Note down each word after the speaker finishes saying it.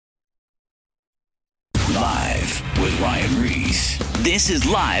Live with Ryan Reese. This is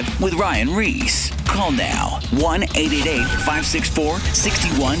Live with Ryan Reese. Call now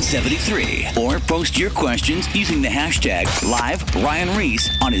 1-888-564-6173 or post your questions using the hashtag Live Ryan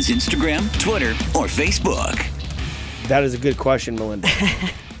Reese on his Instagram, Twitter, or Facebook. That is a good question, Melinda.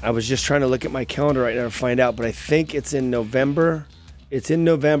 I was just trying to look at my calendar right now to find out, but I think it's in November. It's in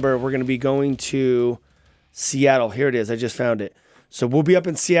November. We're going to be going to Seattle. Here it is. I just found it. So we'll be up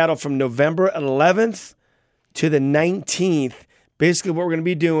in Seattle from November 11th to the 19th. Basically, what we're going to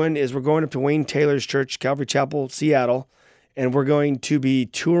be doing is we're going up to Wayne Taylor's church, Calvary Chapel, Seattle, and we're going to be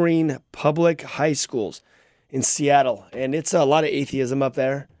touring public high schools in Seattle. And it's a lot of atheism up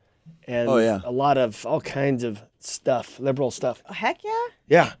there and a lot of all kinds of stuff, liberal stuff. Oh, heck yeah.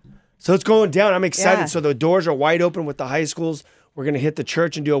 Yeah. So it's going down. I'm excited. Yeah. So the doors are wide open with the high schools. We're going to hit the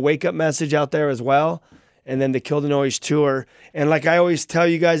church and do a wake-up message out there as well. And then the Kill the Noise tour. And like I always tell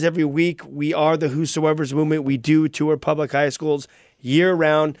you guys every week, we are the Whosoever's movement. We do tour public high schools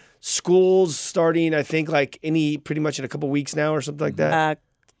year-round. Schools starting, I think, pretty much in a couple weeks now or something like that.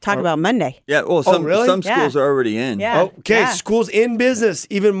 Talk about Monday. Yeah, well, really? some schools are already in. Yeah. Okay, Yeah. schools in business,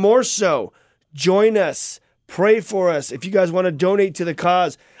 even more so. Join us. Pray for us. If you guys want to donate to the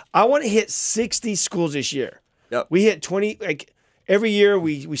cause, I want to hit 60 schools this year. Yep. We hit 20, every year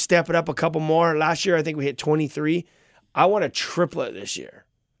we step it up a couple more. Last year, I think we hit 23. I want to triple it this year.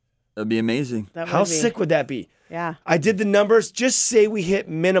 That'd be amazing. How sick would that be? Yeah. I did the numbers. Just say we hit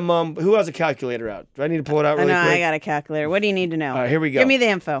minimum. Who has a calculator out? Do I need to pull it out really I know, quick? I got a calculator. What do you need to know? All right, here we go. Give me the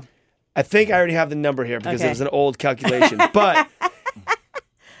info. I think I already have the number here because it Okay. was an old calculation. But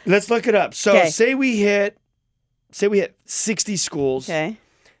let's look it up. So Okay. say we hit 60 schools. Okay.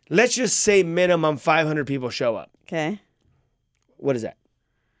 Let's just say minimum 500 people show up. Okay. What is that?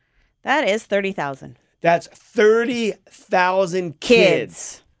 That is 30,000 That's 30,000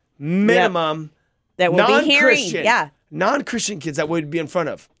 kids. Minimum. that will be hearing. Non-Christian. Yeah. Non-Christian kids that would be in front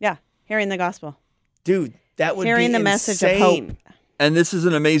of. Yeah. Hearing the gospel. Dude, that would Hearing be the insane. message of hope. And this is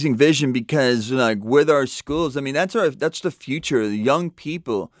an amazing vision because, with our schools, I mean, that's the future, the young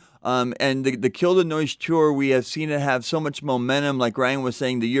people. And the Kill the Noise tour, we have seen it have so much momentum. Like Ryan was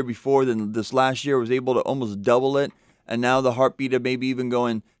saying, the year before, then this last year was able to almost double it. And now the heartbeat of maybe even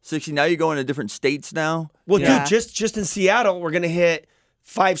going 60. Now you're going to different states now. Well, Yeah. dude, just in Seattle, we're going to hit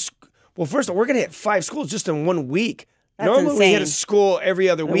 5. Well, first of all, we're going to hit 5 schools just in 1 week. That's Normally we hit a insane. school every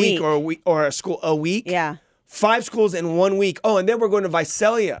other week, week. or a school a week. Yeah. 5 schools in 1 week. Oh, and then we're going to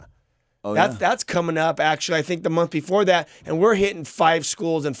Visalia. Oh, That's coming up, actually, I think the month before that. And we're hitting 5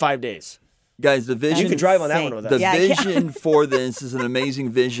 schools in 5 days. Guys, the vision. You can drive on that one with us. The Yeah, vision for this is an amazing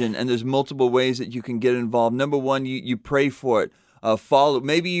vision, and there's multiple ways that you can get involved. Number one, you pray for it. Follow.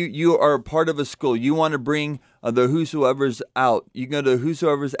 Maybe you are a part of a school. You want to bring the Whosoevers out. You can go to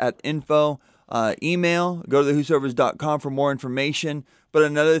Whosoevers at info. Email. Go to thewhosoevers.com for more information. But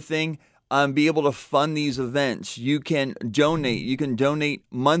another thing, be able to fund these events. You can donate. You can donate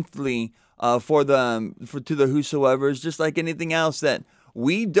monthly to the Whosoevers, just like anything else that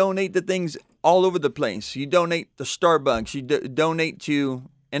we donate to things all over the place. You donate to Starbucks. You donate to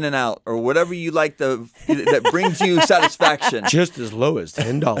In-N-Out or whatever you like that brings you satisfaction. Just as low as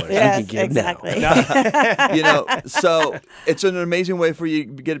 $10. Yes, you can give exactly. now. So it's an amazing way for you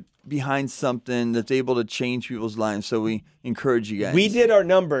to get behind something that's able to change people's lives. So we encourage you guys. We did our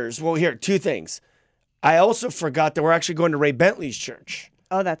numbers. Well, here, 2 things. I also forgot that we're actually going to Ray Bentley's church.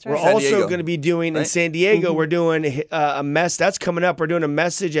 Oh, that's We're right. San also Diego, going to be doing in right? San Diego. We're doing a mess. That's coming up. We're doing a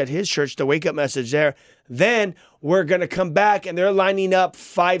message at his church, the wake up message there. Then we're going to come back and they're lining up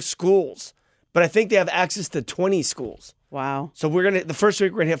 5 schools. But I think they have access to 20 schools. Wow. So the first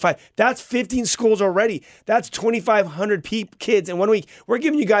week we're going to hit 5. That's 15 schools already. That's 2,500 kids in 1 week. We're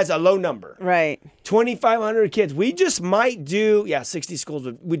giving you guys a low number. Right. 2,500 kids. We just might do, 60 schools.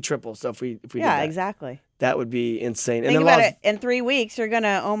 We'd triple. So if we did Yeah, that. exactly. That would be insane. Think then about Las- it. In 3 weeks, you're going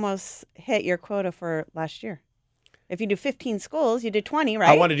to almost hit your quota for last year. If you do 15 schools, you did 20, right?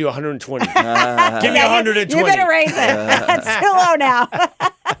 I want to do 120. Give me 120. You better raise it. It's too low now.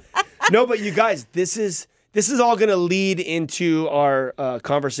 No, but you guys, this is all going to lead into our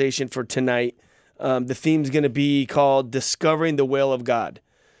conversation for tonight. The theme's going to be called Discovering the Will of God.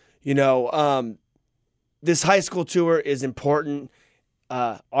 This high school tour is important.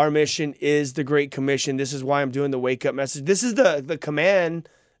 Our mission is the Great Commission. This is why I'm doing the wake up message. This is the command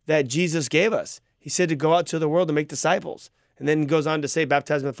that Jesus gave us. He said to go out to the world and make disciples. And then goes on to say,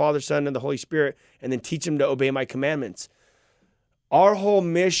 baptize in the Father, Son, and the Holy Spirit, and then teach them to obey my commandments. Our whole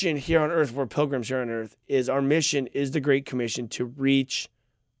mission here on earth, we're pilgrims here on earth, our mission is the Great Commission to reach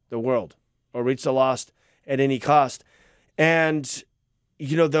the world or reach the lost at any cost. And,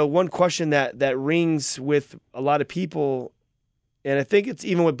 the one question that rings with a lot of people, and I think it's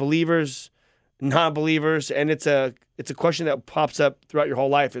even with believers, non-believers, and it's a question that pops up throughout your whole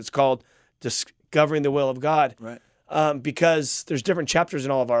life. It's called discovering the will of God. Right. Because there's different chapters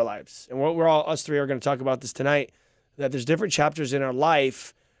in all of our lives. And us three are going to talk about this tonight, that there's different chapters in our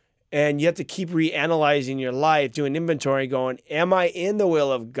life, and you have to keep reanalyzing your life, doing inventory, going, am I in the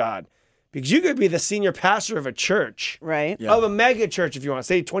will of God? Because you could be the senior pastor of a church, Right. Yeah. of a mega church, if you want to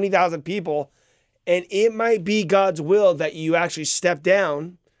say 20,000 people, and it might be God's will that you actually step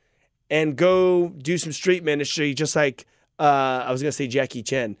down and go do some street ministry, just like, I was going to say Jackie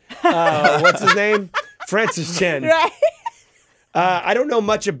Chan. What's his name? Francis Chen. Right. I don't know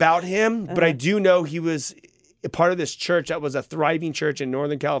much about him, but I do know he was a part of this church that was a thriving church in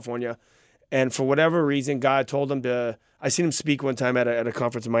Northern California. And for whatever reason, God told him to, I seen him speak one time at a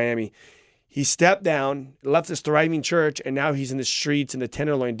conference in Miami. He stepped down, left this thriving church, and now he's in the streets in the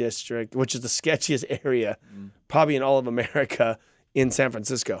Tenderloin district, which is the sketchiest area probably in all of America, in San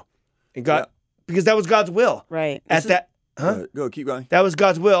Francisco. And God, because that was God's will. Right. Go, keep going. That was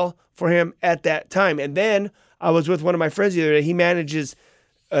God's will for him at that time. And then I was with one of my friends the other day. He manages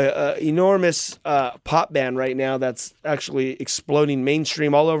an enormous pop band right now that's actually exploding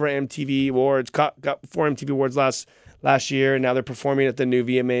mainstream all over MTV Awards. Got 4 MTV Awards last year, and now they're performing at the new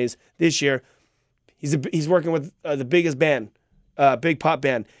VMAs this year. He's working with the biggest band, big pop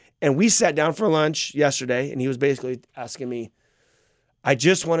band. And we sat down for lunch yesterday, and he was basically asking me, I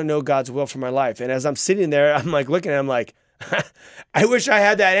just want to know God's will for my life. And as I'm sitting there, I'm like looking at him like, I wish I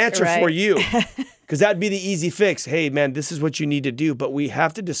had that answer for you, because that'd be the easy fix. Hey, man, this is what you need to do. But we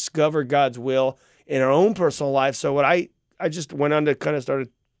have to discover God's will in our own personal life. So what I just went on to kind of started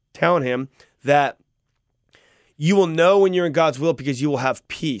telling him that you will know when you're in God's will because you will have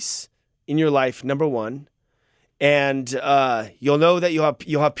peace in your life, number one. And you'll know that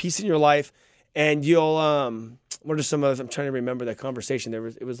you'll have peace in your life, and you'll what are some of, I'm trying to remember that conversation.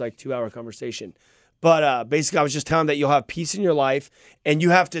 It was like 2-hour conversation. But basically, I was just telling that you'll have peace in your life, and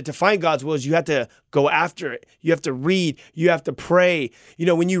you have to find God's will, you have to go after it. You have to read. You have to pray.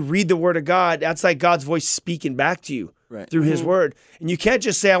 When you read the Word of God, that's like God's voice speaking back to you through His Word. And you can't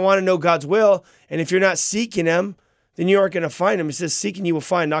just say, I want to know God's will, and if you're not seeking Him, then you aren't going to find Him. It says, seeking you will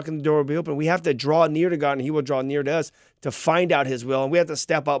find, knocking the door will be open. We have to draw near to God, and He will draw near to us to find out His will. And we have to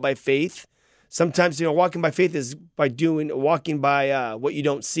step out by faith. Sometimes, walking by faith is by walking by what you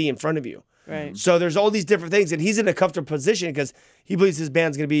don't see in front of you. Right. So there's all these different things, and he's in a comfortable position because he believes his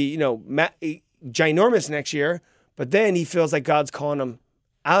band's going to be, ginormous next year. But then he feels like God's calling him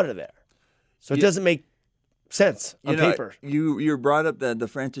out of there. So it doesn't make sense on paper. You brought up the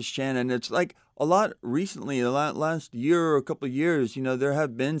Francis Chan, and it's like a lot recently, last year or a couple of years, there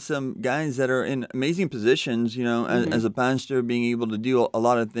have been some guys that are in amazing positions, as a pastor, being able to do a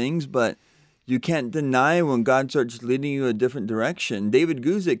lot of things, but you can't deny when God starts leading you a different direction. David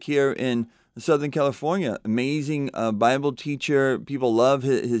Guzik here in Southern California, amazing Bible teacher. People love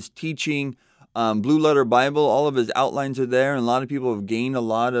his teaching. Blue Letter Bible, all of his outlines are there, and a lot of people have gained a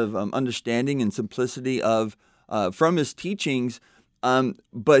lot of understanding and simplicity from his teachings.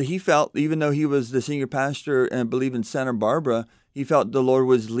 But he felt, even though he was the senior pastor and I believe in Santa Barbara, he felt the Lord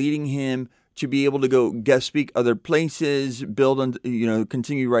was leading him to be able to go guest speak other places, build on,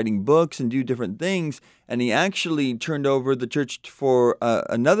 continue writing books and do different things. And he actually turned over the church for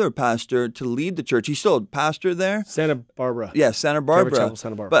another pastor to lead the church. He's still a pastor there. Santa Barbara. Yeah, Santa Barbara. Chapel,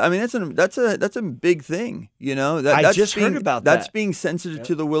 Santa Barbara. But I mean, that's a big thing, I just heard about that. That's being sensitive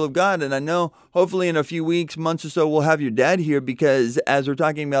to the will of God. And I know hopefully in a few weeks, months or so, we'll have your dad here, because as we're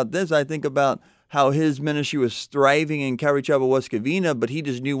talking about this, I think about how his ministry was thriving in Calvary Chapel, West Covina, but he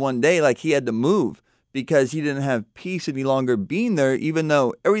just knew one day he had to move because he didn't have peace any longer being there, even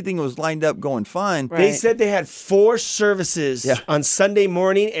though everything was lined up going fine. Right. They said they had 4 services on Sunday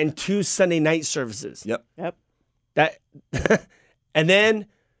morning and 2 Sunday night services. Yep. That, and then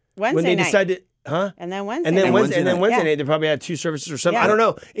Wednesday when they night. decided, And then Wednesday and then night. Wednesday Yeah. night, they probably had 2 services or something. Yeah. I don't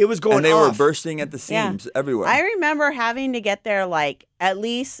know. It was going And they off. were bursting at the seams everywhere. I remember having to get there at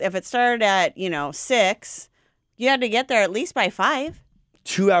least, if it started at 6, you had to get there at least by 5.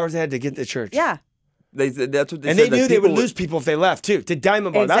 2 hours ahead to get to church. Yeah. That's what they And said. they that knew they would people lose people if they left too. To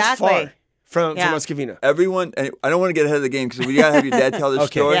Diamond Bar, that's Exactly. far from Yeah. West Covina. Everyone, and I don't want to get ahead of the game because we got to have your dad tell this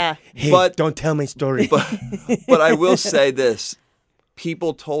Okay. story. Yeah. Hey, But don't tell my story. But I will say this.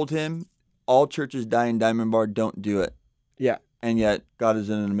 People told him all churches die in Diamond Bar, don't do it. Yeah. And yet God is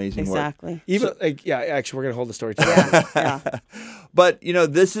in an amazing work. Exactly. Even actually, we're gonna hold the story too. Yeah. But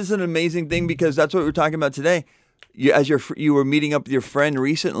this is an amazing thing because that's what we're talking about today. You were meeting up with your friend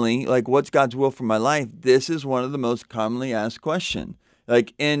recently, what's God's will for my life? This is one of the most commonly asked questions.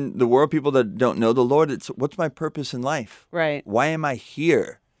 Like in the world, people that don't know the Lord, it's what's my purpose in life? Right. Why am I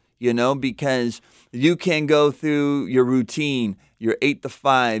here? Because you can go through your routine, your 8 to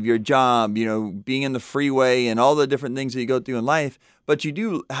 5, your job, being in the freeway and all the different things that you go through in life. But you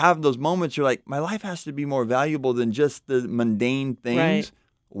do have those moments you're like, my life has to be more valuable than just the mundane things. Right.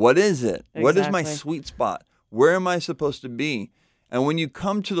 What is it? What is my Exactly. sweet spot? Where am I supposed to be? And when you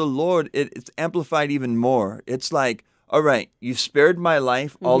come to the Lord, it's amplified even more. It's like, all right, you've spared my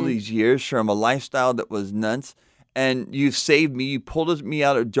life all these years from a lifestyle that was nuts, and you've saved me. You pulled me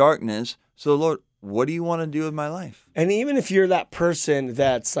out of darkness. So, Lord, what do you want to do with my life? And even if you're that person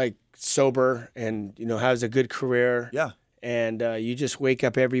that's like sober and, has a good career. Yeah. And you just wake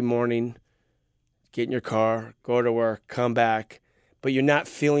up every morning, get in your car, go to work, come back, but you're not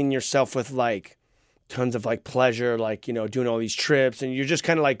feeling yourself with like tons of like pleasure, like, doing all these trips, and you're just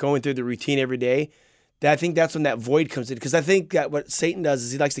kind of like going through the routine every day. I think that's when that void comes in, because I think that what Satan does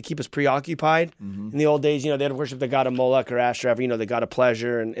is he likes to keep us preoccupied. In the old days, they'd worship the god of Moloch or Ashtoreth, the god of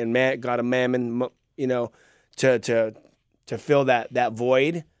pleasure, and god of mammon, to fill that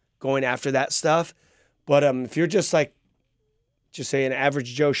void, going after that stuff. But if you're just like, just say an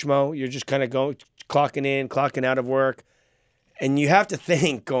average Joe Schmo, you're just kind of going, clocking in, clocking out of work, and you have to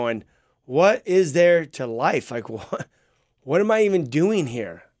think, going, what is there to life? Like, what am I even doing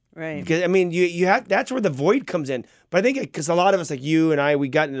here? Right. Because you have, that's where the void comes in. But I think because a lot of us, like you and I, we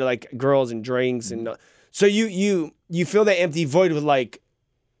got into like girls and drinks, and so you fill that empty void with like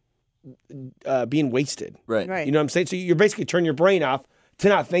being wasted. Right. Right. You know what I'm saying? So you're basically turn your brain off to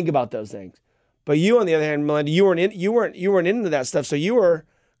not think about those things. But you, on the other hand, Melinda, you weren't into that stuff. So you were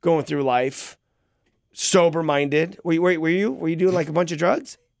going through life sober minded. Were you doing like a bunch of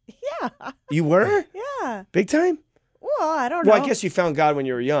drugs? Yeah. You were? Yeah. Big time? Well, I don't know. Well, I guess you found God when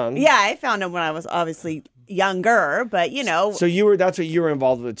you were young. Yeah, I found him when I was obviously younger, but So that's what you were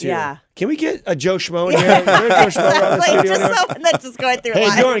involved with too. Yeah. Can we get a Joe Schmo in here? Is there a Joe Schmo around the like studio just anywhere? someone that's just going through Hey,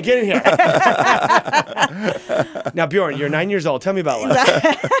 life. Bjorn, get in here. Now, Bjorn, you're 9 years old. Tell me about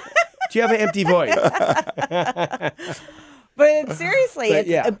life. Do you have an empty void? But seriously, But,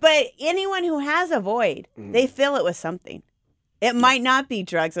 yeah. but anyone who has a void, they fill it with something. It might not be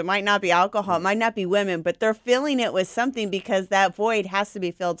drugs, it might not be alcohol, it might not be women, but they're filling it with something because that void has to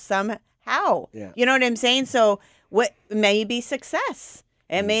be filled somehow. Yeah. You know what I'm saying? So what may be success.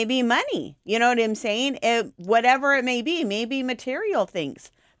 It may be money. You know what I'm saying? Whatever it may be material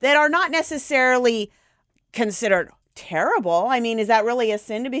things that are not necessarily considered terrible. I mean, is that really a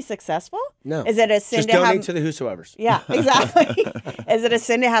sin to be successful? No. Is it a sin Just to donate have to the whosoever's. Yeah, exactly. Is it a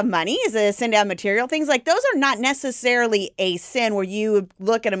sin to have money? Is it a sin to have material things? Like those are not necessarily a sin where you would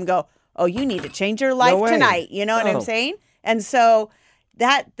look at them and go, oh, you need to change your life way. tonight. You know what No. I'm saying? And so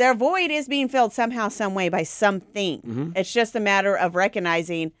that their void is being filled somehow, some way by something. It's just a matter of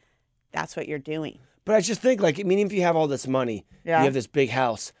recognizing that's what you're doing. But I just think, like, if you have all this money, Yeah. you have this big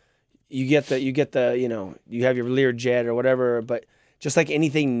house, you get the, you have your Learjet or whatever, but just like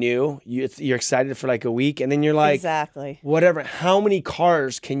anything new, you're excited for like a week, and then you're like, Exactly. whatever. How many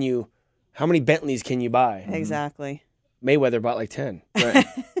Bentleys can you buy? Exactly. Mayweather bought like 10. Right.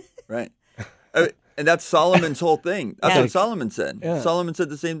 Right. And that's Solomon's whole thing. That's Yeah. what Solomon said. Yeah. Solomon said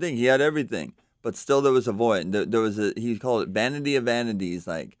the same thing. He had everything, but still there was a void. He called it vanity of vanities.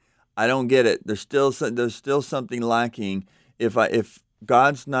 Like, I don't get it. There's still something lacking. If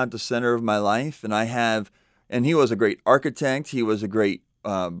God's not the center of my life, and he was a great architect. He was a great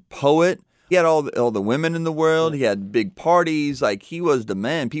poet. He had all the women in the world. He had big parties. Like, he was the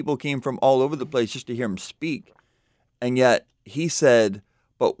man. People came from all over the place just to hear him speak. And yet he said,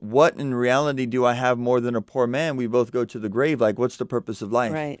 but what in reality do I have more than a poor man? We both go to the grave. Like, what's the purpose of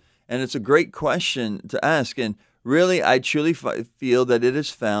life? Right. And it's a great question to ask. And really, I truly feel that it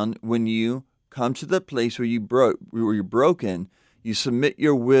is found when you come to the place where you're broken, you submit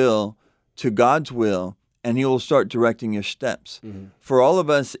your will to God's will, and he will start directing your steps. Mm-hmm. For all of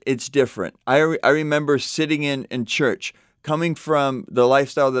us, it's different. I remember sitting in church, coming from the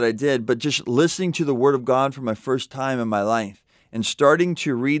lifestyle that I did, but just listening to the Word of God for my first time in my life and starting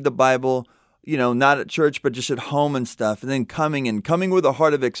to read the Bible, not at church, but just at home and stuff, and then coming with a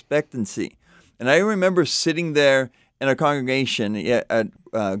heart of expectancy. And I remember sitting there in a congregation at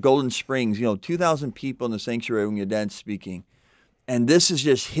Golden Springs, 2,000 people in the sanctuary when your dad's speaking. And this is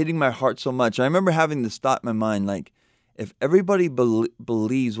just hitting my heart so much. I remember having this thought in my mind, like, if everybody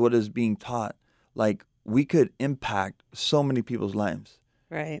believes what is being taught, like, we could impact so many people's lives.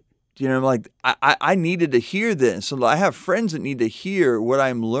 Right. Like, I needed to hear this. So I have friends that need to hear what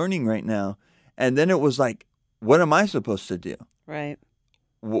I'm learning right now. And then it was like, what am I supposed to do? Right.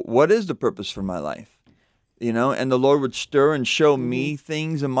 What is the purpose for my life? and the Lord would stir and show me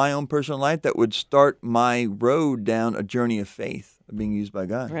things in my own personal life that would start my road down a journey of faith of being used by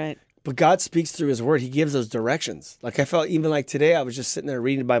God. Right. But God speaks through his word. He gives those directions. Like I felt even like today, I was just sitting there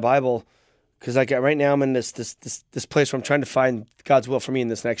reading my Bible because like right now I'm in this place where I'm trying to find God's will for me in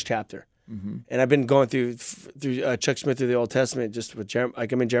this next chapter. Mm-hmm. And I've been going through Chuck Smith through the Old Testament just with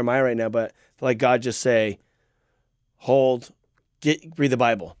like I'm in Jeremiah right now, but I feel like God just say, read the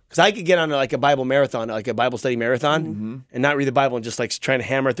Bible. Because I could get on like a Bible marathon, like a Bible study marathon, and not read the Bible and just like trying to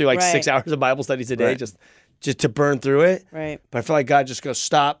hammer through like 6 hours of Bible studies a day just to burn through it. Right. But I feel like God just goes,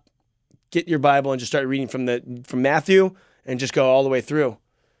 stop, get your Bible and just start reading from Matthew and just go all the way through.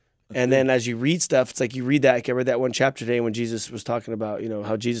 And then as you read stuff, it's like you read that. Like I read that one chapter today when Jesus was talking about,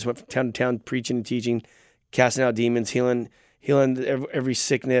 how Jesus went from town to town preaching and teaching, casting out demons, healing every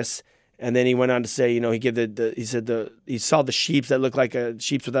sickness. And then he went on to say, he saw the sheep that looked like a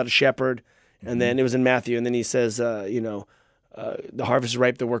sheep without a shepherd. And then it was in Matthew. And then he says, the harvest is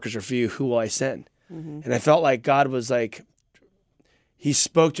ripe, the workers are few. Who will I send? Mm-hmm. And I felt like God was like, he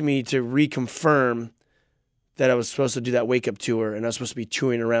spoke to me to reconfirm that I was supposed to do that wake up tour and I was supposed to be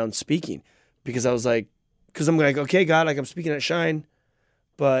touring around speaking because I'm like, okay, God, like I'm speaking at Shine,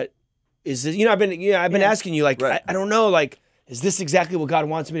 but is it, I've been asking you, like, I don't know, like, is this exactly what God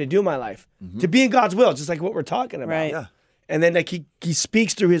wants me to do in my life? Mm-hmm. To be in God's will, just like what we're talking about. Right. Yeah. And then like he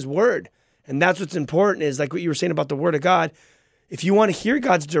speaks through his word. And that's what's important is like what you were saying about the word of God. If you want to hear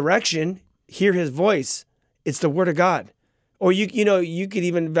God's direction, hear his voice. It's the word of God. Or you could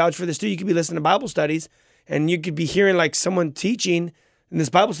even vouch for this too. You could be listening to Bible studies and you could be hearing like someone teaching in this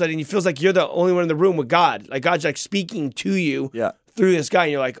Bible study and you feels like you're the only one in the room with God. Like God's like speaking to you through this guy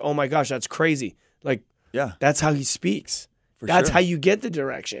and you're like, oh my gosh, that's crazy. Like, that's how he speaks. That's how you get the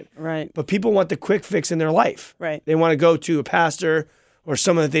direction. Right. But people want the quick fix in their life. Right. They want to go to a pastor or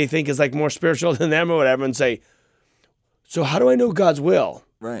someone that they think is like more spiritual than them or whatever and say, so how do I know God's will?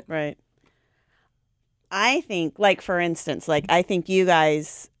 Right. Right. I think, like, for instance, like, I think you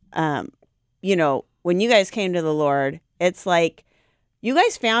guys, when you guys came to the Lord, it's like you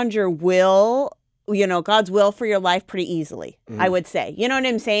guys found your will, God's will for your life pretty easily, I would say. You know what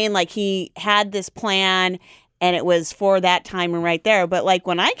I'm saying? Like, he had this plan and it was for that time and right there. But like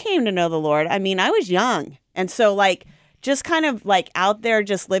when I came to know the Lord, I mean, I was young. And so like just kind of like out there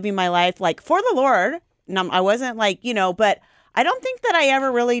just living my life like for the Lord. And I wasn't like, but I don't think that I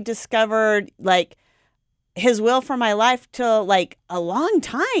ever really discovered like his will for my life till like a long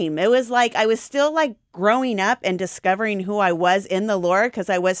time. It was like I was still like growing up and discovering who I was in the Lord because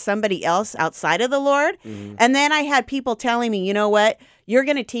I was somebody else outside of the Lord. Mm-hmm. And then I had people telling me, you know what, you're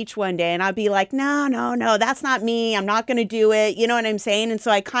going to teach one day. And I'd be like, no, that's not me. I'm not going to do it. You know what I'm saying? And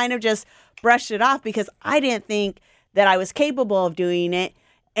so I kind of just brushed it off because I didn't think that I was capable of doing it.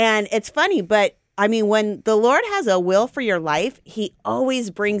 And it's funny, but I mean, when the Lord has a will for your life, he always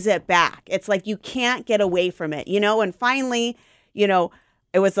brings it back. It's like you can't get away from it, and finally,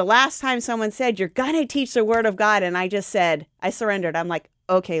 it was the last time someone said, you're going to teach the word of God. And I just said, I surrendered. I'm like,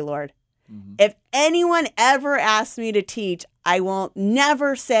 okay, Lord, if anyone ever asks me to teach, I will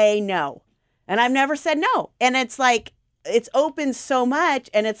never say no. And I've never said no. And it's like, it's opened so much.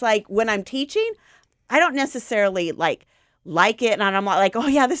 And it's like when I'm teaching, I don't necessarily like it. And I'm not like, oh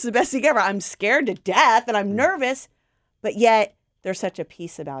yeah, this is the best thing ever. I'm scared to death and I'm nervous, but yet there's such a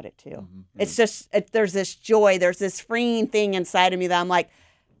peace about it too. Mm-hmm. It's just, there's this joy, there's this freeing thing inside of me that I'm like,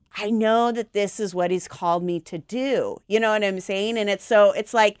 I know that this is what he's called me to do. You know what I'm saying? And it's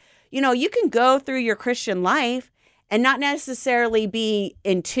like, you can go through your Christian life and not necessarily be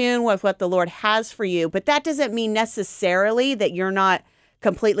in tune with what the Lord has for you, but that doesn't mean necessarily that you're not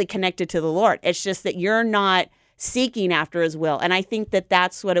completely connected to the Lord. It's just that you're not seeking after his will. And I think that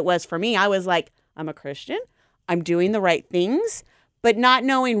that's what it was for me. I was like, I'm a Christian. I'm doing the right things, but not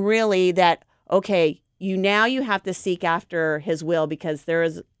knowing really that, okay, you have to seek after his will because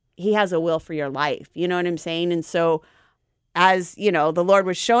he has a will for your life. You know what I'm saying? And so as, the Lord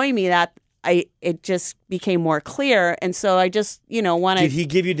was showing me that, it just became more clear. And so I just, wanted. Did he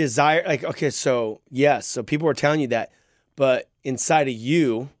give you desire? Like, okay, so yes. So people were telling you that, but inside of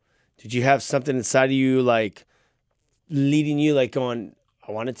you, did you have something inside of you, like leading you, like going,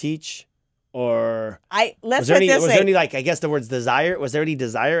 I want to teach? Or was there any, like, I guess the words desire, was there any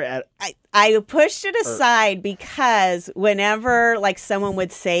desire at? I pushed it aside because whenever like someone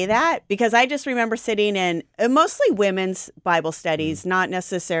would say that, because I just remember sitting in mostly women's Bible studies, not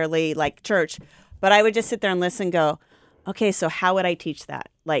necessarily like church, but I would just sit there and listen and go, okay, so how would I teach that?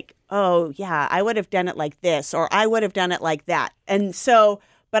 Like, oh yeah, I would have done it like this, or I would have done it like that. And so,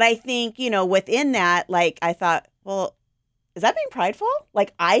 but I think, within that, like I thought, well, is that being prideful?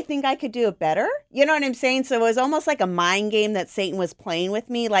 Like, I think I could do it better. You know what I'm saying? So it was almost like a mind game that Satan was playing with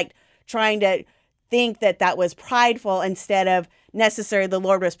me, like trying to think that that was prideful instead of necessarily the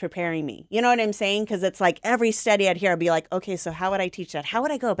Lord was preparing me. You know what I'm saying? Because it's like every study I'd hear, I'd be like, okay, so how would I teach that? How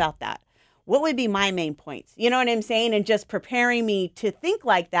would I go about that? What would be my main points? You know what I'm saying? And just preparing me to think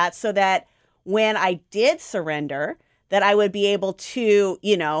like that so that when I did surrender, that I would be able to,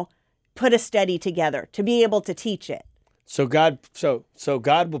 you know, put a study together, to be able to teach it. So God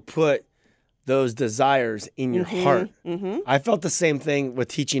will put those desires in your heart. Mm-hmm. I felt the same thing with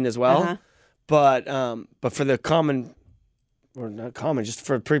teaching as well, but for the common, or not common, just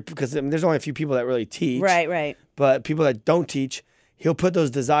for because there's only a few people that really teach, Right. But people that don't teach, He'll put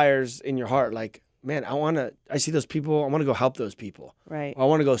those desires in your heart, like, man, I see those people, I want to go help those people, Right? or I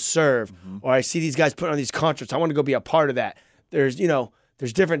want to go serve, or I see these guys putting on these concerts, I want to go be a part of that. There's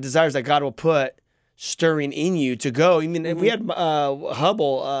different desires that God will put stirring in you to go. I mean, we had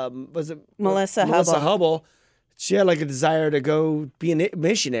Hubble, was it Melissa Hubble? She had like a desire to go be a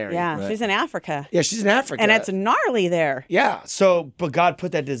missionary. Yeah, Right. she's in Africa. Yeah, she's in Africa. And it's gnarly there. Yeah. So, but God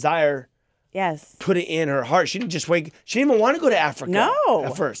put that desire, Yes. put it in her heart. She didn't just wait. She didn't even want to go to Africa. No.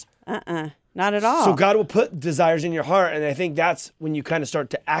 At first. Not at all. So God will put desires in your heart, and I think that's when you kind of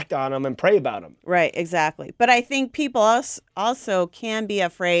start to act on them and pray about them. Right, exactly. But I think people also can be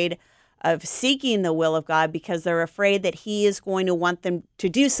afraid of seeking the will of God because they're afraid that He is going to want them to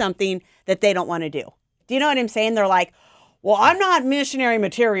do something that they don't want to do. Do you know what I'm saying? They're like, well, I'm not missionary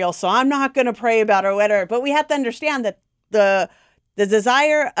material, so I'm not going to pray about it or whatever. But we have to understand that the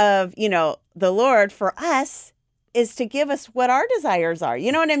desire of, the Lord for us is to give us what our desires are.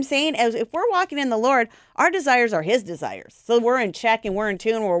 You know what I'm saying? As if we're walking in the Lord, our desires are His desires. So we're in check and we're in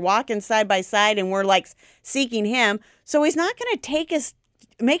tune. We're walking side by side and we're like seeking Him. So He's not going to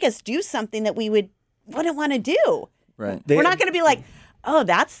make us do something that we wouldn't want to do. Right. We're not going to be like, oh,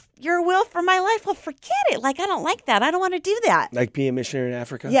 that's your will for my life. Well, forget it. Like, I don't like that. I don't want to do that. Like being a missionary in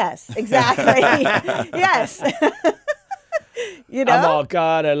Africa? Yes, exactly. Yes. I'm all,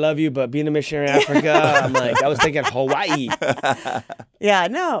 God, I love you, but being a missionary in Africa, I'm like, I was thinking Hawaii. Yeah,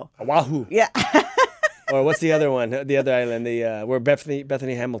 no. Oahu. Yeah. Or what's the other one? The other island, where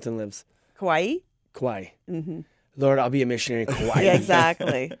Bethany Hamilton lives. Kauai? Kauai. Mm-hmm. Lord, I'll be a missionary in Kauai. Yeah,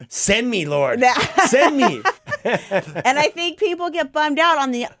 exactly. Send me, Lord. Send me. And I think people get bummed out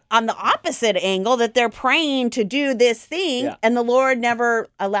on the opposite angle that they're praying to do this thing and the Lord never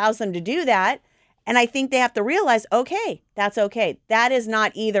allows them to do that. And I think they have to realize, okay, that's okay. That is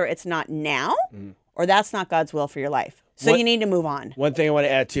not either it's not now or that's not God's will for your life. So you need to move on. One thing I want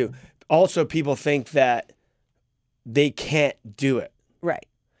to add too. Also, people think that they can't do it. Right.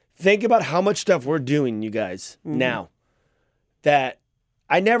 Think about how much stuff we're doing, you guys, now that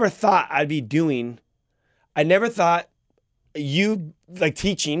I never thought I'd be doing. I never thought you like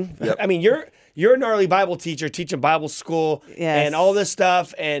teaching. Yep. I mean, you're a gnarly Bible teacher, teaching Bible school and all this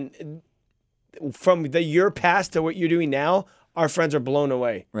stuff. And from the year past to what you're doing now, our friends are blown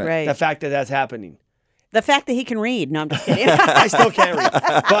away. Right. The fact that that's happening. The fact that he can read. No, I'm just kidding. I still can't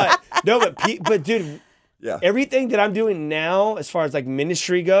read. But dude, Yeah. everything that I'm doing now, as far as like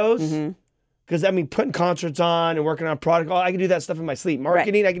ministry goes, because I mean, putting concerts on and working on product, I can do that stuff in my sleep.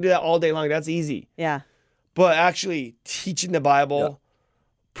 Marketing, I can do that all day long. That's easy. Yeah. But actually teaching the Bible,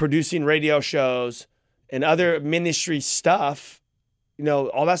 producing radio shows, and other ministry stuff,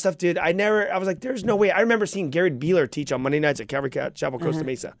 all that stuff, dude, I was like, there's no way. I remember seeing Gary Beeler teach on Monday nights at Calvary Chapel, Costa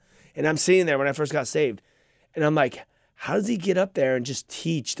Mesa. And I'm sitting there when I first got saved. And I'm like, how does he get up there and just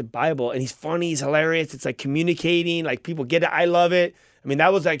teach the Bible? And he's funny, he's hilarious. It's like communicating, like people get it. I love it. I mean,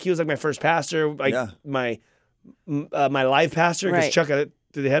 that was like, he was like my first pastor, like my live pastor, because Chuck got it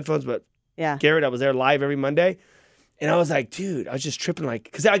through the headphones, but Garrett, I was there live every Monday. And I was like, dude, I was just tripping, like,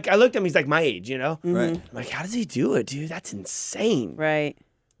 because I looked at him, he's like my age, Right. I'm like, how does he do it, dude? That's insane. Right.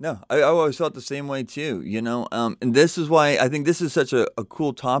 No, I always felt the same way too, and this is why I think this is such a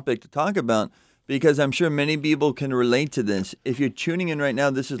cool topic to talk about, because I'm sure many people can relate to this. If you're tuning in right now,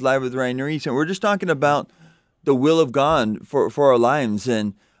 this is Live with Ryan Reese, and we're just talking about the will of God for our lives.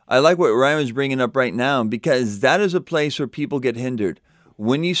 And I like what Ryan was bringing up right now, because that is a place where people get hindered.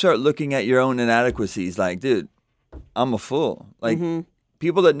 When you start looking at your own inadequacies, like, dude, I'm a fool. Like,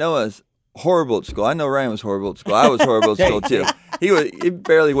 people that know us, horrible at school. I know Ryan was horrible at school. I was horrible at school too. He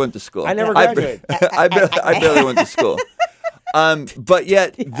barely went to school. I never graduated. I barely went to school. But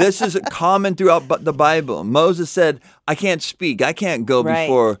yet, this is common throughout the Bible. Moses said, I can't speak. I can't go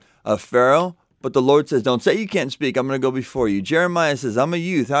before Pharaoh. But the Lord says, don't say you can't speak. I'm going to go before you. Jeremiah says, I'm a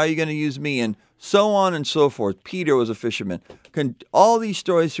youth. How are you going to use me? And so on and so forth. Peter was a fisherman. All these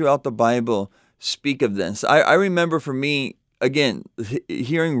stories throughout the Bible speak of this. I remember for me, again,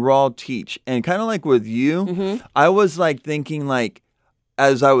 hearing Raul teach, and kind of like with you, I was like thinking like,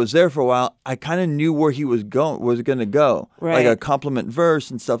 as I was there for a while, I kind of knew where he was going to go, Right. like a compliment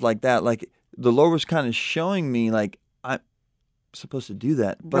verse and stuff like that. Like the Lord was kind of showing me like I'm supposed to do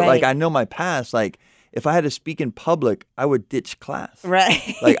that, but like Right. I know my past. Like if I had to speak in public, I would ditch class.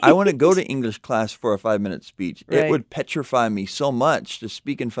 Right. Like I wouldn't go to English class for a 5-minute speech. It Right. would petrify me so much to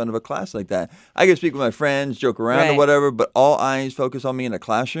speak in front of a class like that. I could speak with my friends, joke around or Right. whatever, but all eyes focus on me in a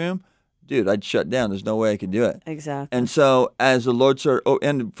classroom. Dude, I'd shut down. There's no way I could do it. Exactly. And so as the Lord started,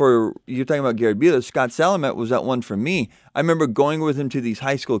 and for you're talking about Gary Bueller, Scott Salamet was that one for me. I remember going with him to these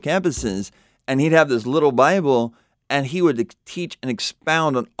high school campuses, and he'd have this little Bible, and he would teach and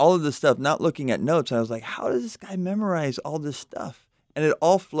expound on all of this stuff, not looking at notes. And I was like, how does this guy memorize all this stuff? And it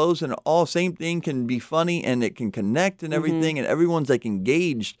all flows, and all same thing can be funny, and it can connect and everything, and everyone's like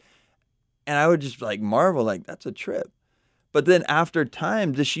engaged. And I would just like marvel, like that's a trip. But then after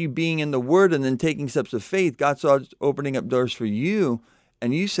time, just you being in the Word and then taking steps of faith, God starts opening up doors for you,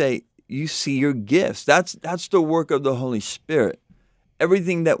 and you say, you see your gifts. That's the work of the Holy Spirit.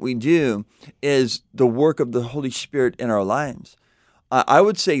 Everything that we do is the work of the Holy Spirit in our lives. I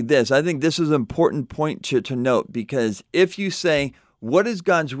would say this. I think this is an important point to note, because if you say, what is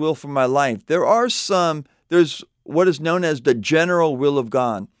God's will for my life? There's what is known as the general will of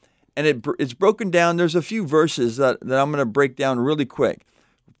God. And it's broken down. There's a few verses that I'm going to break down really quick.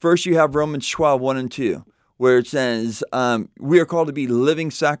 First, you have Romans 12, 1 and 2, where it says, we are called to be living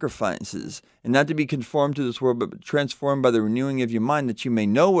sacrifices, and not to be conformed to this world, but transformed by the renewing of your mind, that you may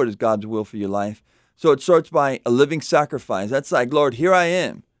know what is God's will for your life. So it starts by a living sacrifice. That's like, Lord, here I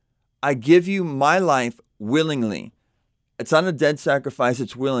am. I give you my life willingly. It's not a dead sacrifice,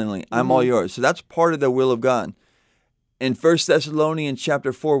 it's willingly. I'm all yours. So that's part of the will of God. In 1 Thessalonians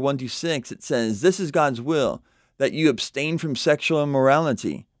chapter 4, 1-6, it says, this is God's will, that you abstain from sexual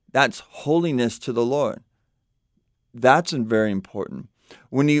immorality. That's holiness to the Lord. That's very important.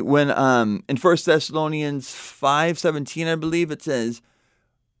 When in 1 Thessalonians 5:17, I believe it says,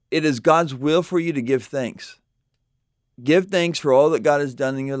 it is God's will for you to give thanks. Give thanks for all that God has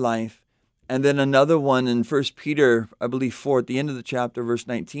done in your life. And then another one in 1 Peter, I believe 4, at the end of the chapter, verse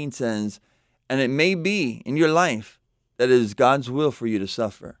 19 says, and it may be in your life that it is God's will for you to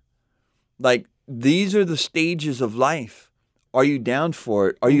suffer. Like, these are the stages of life. Are you down for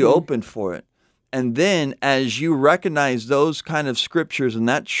it? Are you open for it? And then as you recognize those kind of scriptures and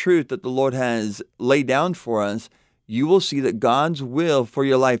that truth that the Lord has laid down for us, you will see that God's will for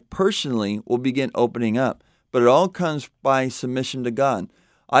your life personally will begin opening up. But it all comes by submission to God.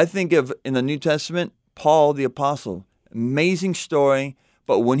 I think of, in the New Testament, Paul the Apostle. Amazing story.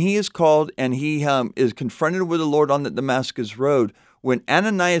 But when he is called and he is confronted with the Lord on the Damascus road, when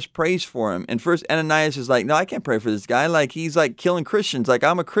Ananias prays for him, and first Ananias is like, no, I can't pray for this guy. Like, he's like killing Christians. Like,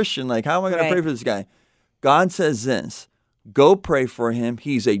 I'm a Christian. Like, how am I going to pray for this guy? God says this, go pray for him.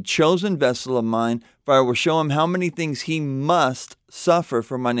 He's a chosen vessel of mine, for I will show him how many things he must suffer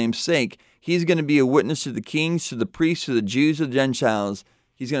for my name's sake. He's going to be a witness to the kings, to the priests, to the Jews, to the Gentiles.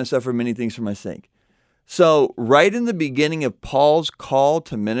 He's going to suffer many things for my sake. So right in the beginning of Paul's call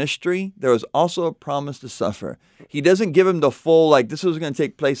to ministry, there was also a promise to suffer. He doesn't give him the full, like, this was going to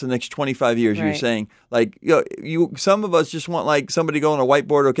take place in the next 25 years. Right. You're saying, like, some of us just want, like, somebody go on a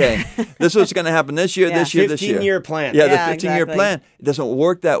whiteboard, okay, this is what's going to happen this year, this year, this year. 15-year plan. Yeah, the 15-year plan. It doesn't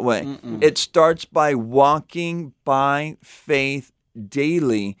work that way. It starts by walking by faith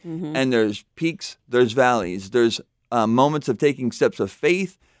daily, and there's peaks, there's valleys, there's moments of taking steps of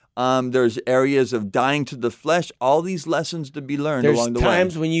faith. There's areas of dying to the flesh, all these lessons to be learned along the way. There's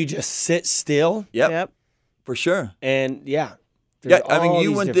times when you just sit still. Yep. For sure. And I mean,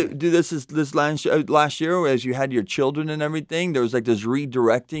 you went to do this last year as you had your children and everything. There was like this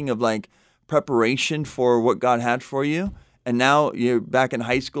redirecting of like preparation for what God had for you. And now you're back in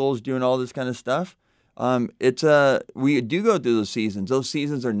high schools doing all this kind of stuff. We do go through those seasons. Those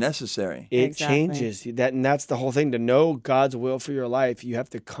seasons are necessary. It changes that, and that's the whole thing. To know God's will for your life, you have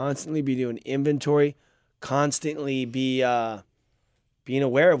to constantly be doing inventory, constantly be being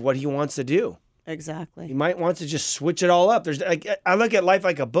aware of what He wants to do. Exactly. He might want to just switch it all up. There's, I look at life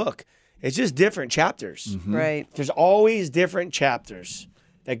like a book. It's just different chapters. Right. There's always different chapters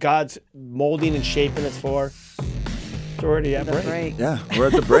that God's molding and shaping us for. We're already at break. Yeah, we're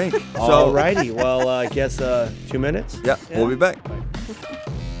at the break. All righty. Well, I guess 2 minutes? Yeah, we'll be back.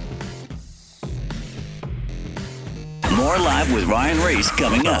 More Live with Ryan Reese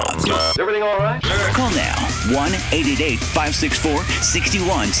coming up. Is everything all right? Call now.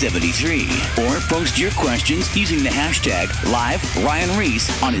 1-888-564-6173. Or post your questions using the hashtag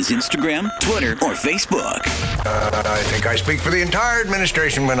 #LiveRyanReese on his Instagram, Twitter, or Facebook. I think I speak for the entire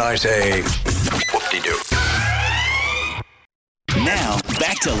administration when I say, whoop-de-doo. Now,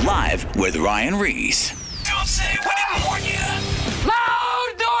 back to Live with Ryan Reese. Don't say we didn't warn you.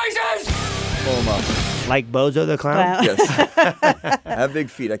 Loud noises! Like Bozo the Clown? Wow. Yes. I have big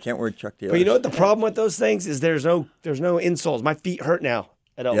feet. I can't wear Chuck Taylor. But you know what the problem with those things is there's no insoles. My feet hurt now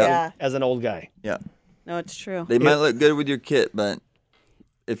Yeah. as an old guy. Yeah. No, it's true. They might look good with your kit, but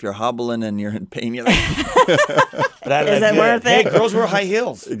if you're hobbling and you're in pain, you're like, But Is it worth Hey, it? girls wear high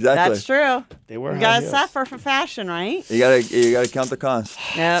heels. exactly. That's true. They wear You high gotta heels. suffer for fashion, right? You gotta count the cost.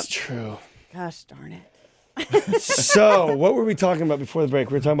 Yep. It's true. Gosh darn it. So, what were we talking about before the break?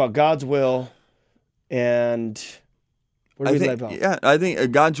 We were talking about God's will and what did we leave off? I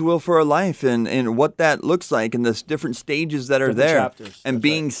think God's will for our life and what that looks like and the different stages that are Different there chapters. and That's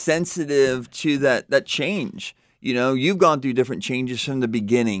being right. sensitive to that change. You know, you've gone through different changes from the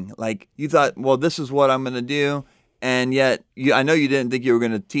beginning. Like you thought, well, this is what I'm going to do. And yet, I know you didn't think you were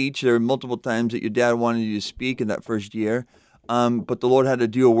going to teach. There were multiple times that your dad wanted you to speak in that first year. But the Lord had to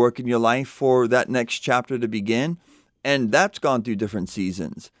do a work in your life for that next chapter to begin. And that's gone through different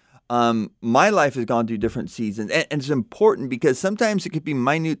seasons. My life has gone through different seasons. And it's important because sometimes it could be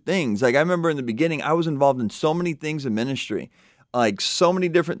minute things. Like I remember in the beginning, I was involved in so many things in ministry, like so many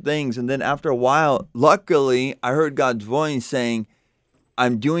different things. And then after a while, luckily, I heard God's voice saying,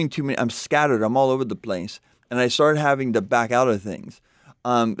 I'm doing too many, I'm scattered, I'm all over the place. And I started having to back out of things.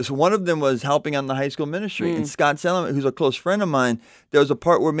 So one of them was helping on the high school ministry. And Scott Selleman, who's a close friend of mine, there was a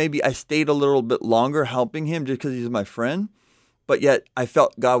part where maybe I stayed a little bit longer helping him just because he's my friend. But yet I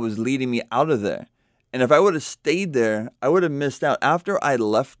felt God was leading me out of there. And if I would have stayed there, I would have missed out. After I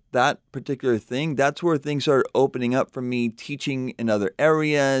left that particular thing, that's where things started opening up for me, teaching in other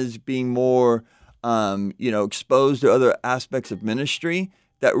areas, being more, exposed to other aspects of ministry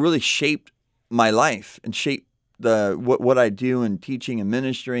that really shaped my life and shaped what I do in teaching and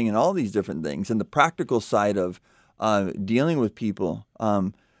ministering and all these different things and the practical side of dealing with people.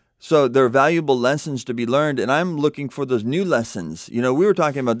 So there are valuable lessons to be learned, and I'm looking for those new lessons. You know, we were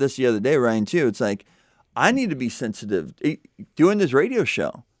talking about this the other day, Ryan, too. It's like, I need to be sensitive. Doing this radio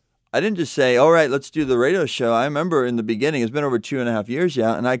show, I didn't just say, all right, let's do the radio show. I remember in the beginning, it's been over 2.5 years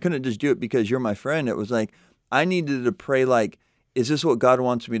now, and I couldn't just do it because you're my friend. It was like, I needed to pray like, is this what God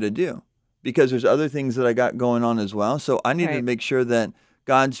wants me to do? Because there's other things that I got going on as well. So I needed to make sure that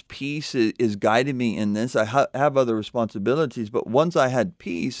God's peace is guiding me in this. I have other responsibilities, but once I had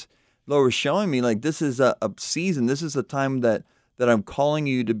peace, the Lord was showing me like this is a season. This is a time that I'm calling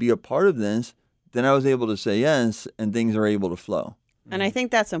you to be a part of this. Then I was able to say yes, and things are able to flow. And I think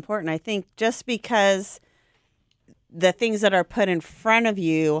that's important. I think just because the things that are put in front of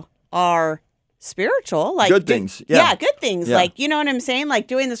you are spiritual, like Good things, yeah. good things. Yeah. Like, you know what I'm saying? Like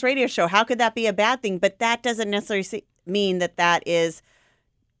doing this radio show, how could that be a bad thing? But that doesn't necessarily mean that is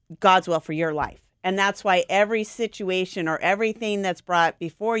God's will for your life. And that's why every situation or everything that's brought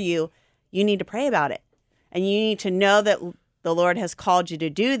before you, you need to pray about it. And you need to know that the Lord has called you to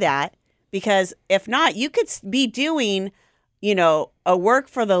do that. Because if not, you could be doing, a work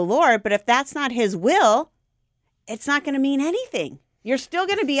for the Lord, but if that's not his will, it's not going to mean anything. You're still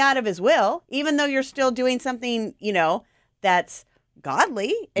going to be out of his will, even though you're still doing something, that's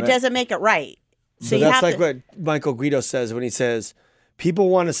godly. It doesn't make it right. So that's like what Michael Guido says when he says, people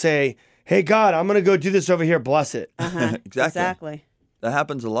want to say, hey, God, I'm going to go do this over here. Bless it. Exactly. That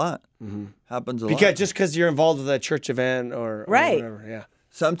happens a lot. Happens a lot. Just because you're involved with a church event or whatever. Yeah.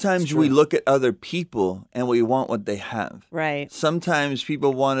 Sometimes we look at other people and we want what they have. Right. Sometimes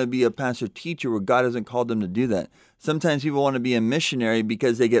people want to be a pastor teacher where God hasn't called them to do that. Sometimes people want to be a missionary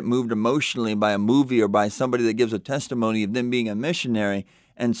because they get moved emotionally by a movie or by somebody that gives a testimony of them being a missionary.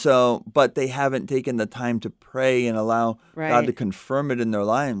 And so, but they haven't taken the time to pray and allow God to confirm it in their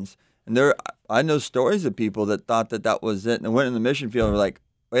lives. And I know stories of people that thought that was it and went in the mission field and were like,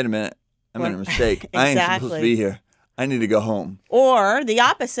 wait a minute, I made a mistake. I ain't supposed to be here. I need to go home. Or the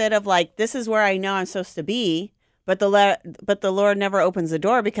opposite of like, this is where I know I'm supposed to be, but the Lord never opens the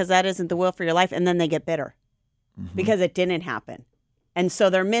door because that isn't the will for your life. And then they get bitter because it didn't happen. And so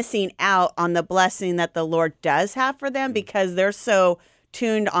they're missing out on the blessing that the Lord does have for them because they're so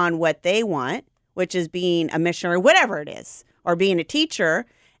tuned on what they want, which is being a missionary, whatever it is, or being a teacher.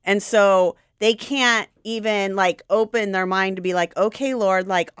 And so they can't even like open their mind to be like, okay, Lord,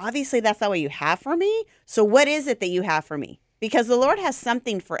 like obviously that's not what you have for me. So what is it that you have for me? Because the Lord has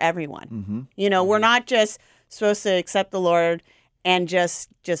something for everyone. We're not just supposed to accept the Lord and just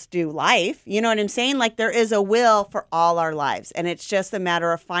do life. You know what I'm saying? Like there is a will for all our lives, and it's just a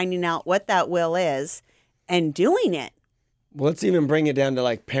matter of finding out what that will is and doing it. Well, let's even bring it down to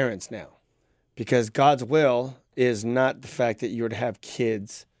like parents now, because God's will is not the fact that you were to have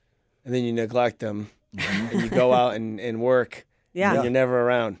kids and then you neglect them and you go out and work and you're never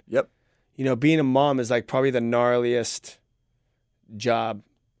around. Yep. You know, being a mom is like probably the gnarliest job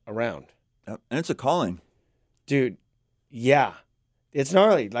around. Yep. And it's a calling. Dude, yeah. It's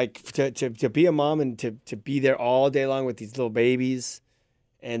gnarly. Like to be a mom and to be there all day long with these little babies.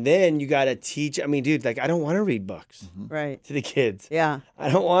 And then you got to teach. I mean, dude, like I don't want to read books Right. to the kids. Yeah. I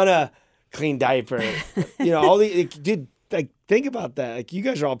don't want to clean diapers. You know, all the dude, like think about that. Like you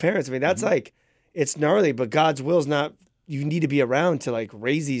guys are all parents. I mean, that's like it's gnarly, but God's will is not. You need to be around to like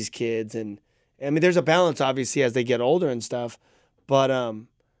raise these kids, and I mean, there's a balance obviously as they get older and stuff. But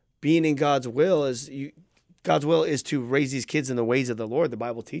being in God's will God's will is to raise these kids in the ways of the Lord. The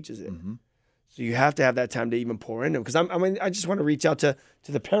Bible teaches it. So you have to have that time to even pour into them. Because I just want to reach out to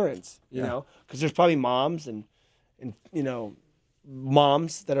the parents, you know, because there's probably moms and you know,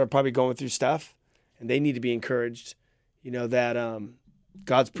 moms that are probably going through stuff, and they need to be encouraged, you know, that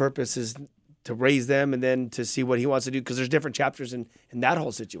God's purpose is to raise them and then to see what He wants to do. Because there's different chapters in that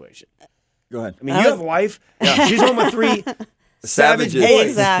whole situation. Go ahead. I mean, you have a wife. She's home with 3 savage Savages. boys.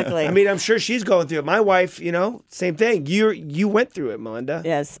 Exactly. I mean, I'm sure she's going through it. My wife, you know, same thing. You went through it, Melinda.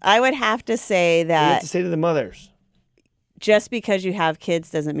 Yes. I would have to say You have that to say to the mothers. just because you have kids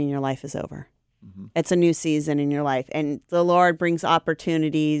doesn't mean your life is over. It's a new season in your life. And the Lord brings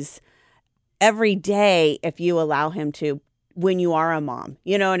opportunities every day if you allow Him to when you are a mom.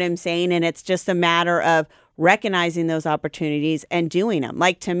 You know what I'm saying? And it's just a matter of recognizing those opportunities and doing them.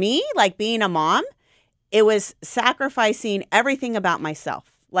 Like to me, like being a mom, it was sacrificing everything about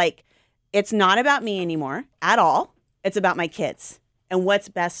myself. Like it's not about me anymore at all. It's about my kids and what's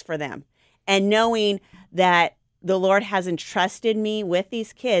best for them. And knowing that the Lord has entrusted me with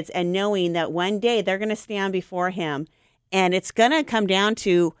these kids and knowing that one day they're going to stand before Him and it's going to come down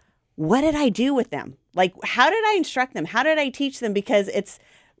to what did I do with them? Like, how did I instruct them? How did I teach them? Because it's,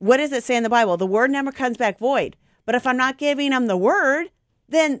 what does it say in the Bible? The word never comes back void. But if I'm not giving them the word,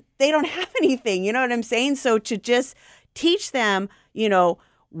 then they don't have anything. You know what I'm saying? So to just teach them, you know,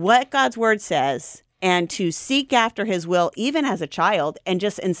 what God's word says and to seek after His will, even as a child, and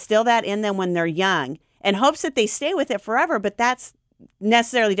just instill that in them when they're young in hopes that they stay with it forever. But that's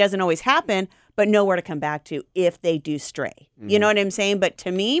necessarily doesn't always happen, but know where to come back to if they do stray. You know what I'm saying? But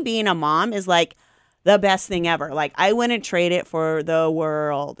to me, being a mom is like the best thing ever. Like I wouldn't trade it for the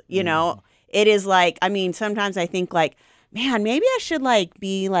world. You know, it is like, I mean, sometimes I think like, man, maybe I should like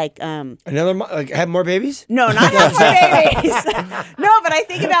be like Like have more babies? no, not have more babies. No, but I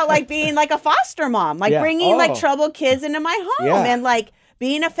think about like being like a foster mom, like Yeah. bringing like Oh. troubled kids into my home Yeah. and like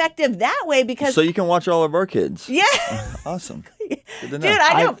being effective that way because So you can watch all of our kids. yeah. Awesome. Good to know. Dude,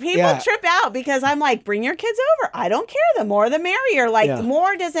 I know I- people yeah. trip out because I'm like, bring your kids over. I don't care. The more the merrier. Like Yeah.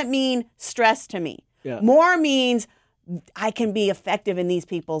 more doesn't mean stress to me. Yeah. More means I can be effective in these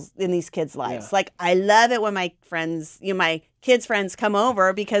kids' lives. Yeah. Like I love it when my friends, you know, my kids' friends come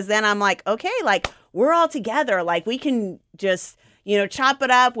over because then I'm like, okay, like we're all together. Like we can just, you know, chop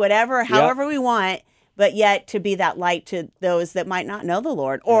it up, whatever, however we want. But yet to be that light to those that might not know the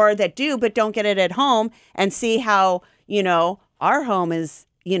Lord or that do, but don't get it at home and see how, you know, our home is,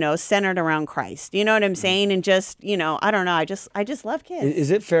 you know, centered around Christ. You know what I'm saying? And just, you know, I don't know. I just love kids. Is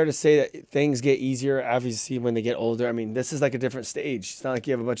it fair to say that things get easier, obviously, when they get older? I mean, this is like a different stage. It's not like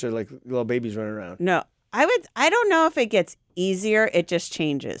you have a bunch of like little babies running around. No, I don't know if it gets easier. It just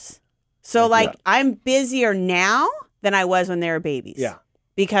changes. So like I'm busier now than I was when they were babies. Yeah.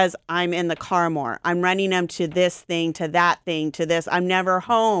 Because I'm in the car more. I'm running them to this thing, to that thing, to this. I'm never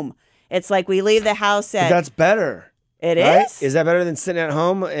home. It's like we leave the house But at. that's better. It right? is. Is that better than sitting at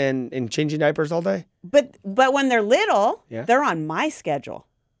home and changing diapers all day? But when they're little, Yeah. they're on my schedule.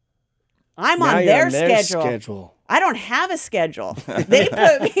 I'm Now on you're their schedule. I don't have a schedule. They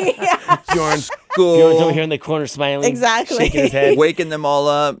put me. Bjorn's School. over here in the corner smiling. Exactly. Shaking his head. Waking them all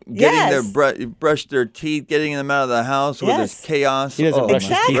up, getting Yes. their brush their teeth, getting them out of the house with this Yes. chaos. He doesn't Oh, brush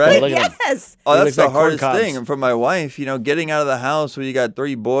his my- teeth, Exactly. but look at him. Yes. Oh, He that's looks the like corn hardest cobs. thing for my wife, you know, getting out of the house when you got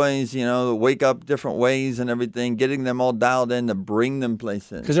 3 boys, you know, wake up different ways and everything, getting them all dialed in to bring them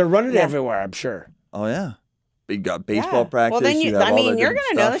places. Because they're running Yeah. everywhere, I'm sure. Oh, yeah. You got Yeah. baseball practice. Well, then you have I all mean, that you're different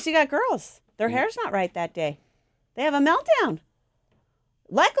gonna stuff. notice you got girls. Their hair's not right that day. They have a meltdown.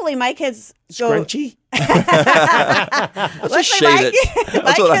 Luckily, my kids go. Scrunchy? Luckily, shave my, it. my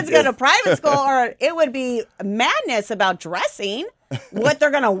That's what I kids go did. to private school, or it would be madness about dressing, what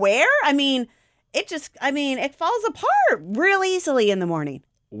they're gonna wear. I mean, it falls apart real easily in the morning.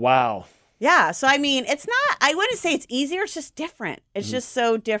 Wow. Yeah. So, I mean, it's not, I wouldn't say it's easier. It's just different. It's just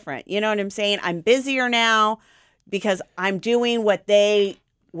so different. You know what I'm saying? I'm busier now because I'm doing what they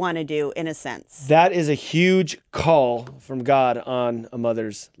want to do in a sense. That is a huge call from God on a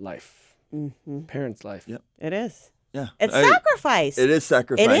mother's life, parent's life. Yep. It is. Yeah. It's sacrifice. It is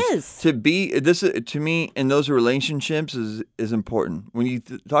sacrifice. It is. To me, in those relationships is important. When you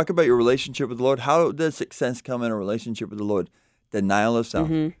talk about your relationship with the Lord, how does success come in a relationship with the Lord? Denial of self.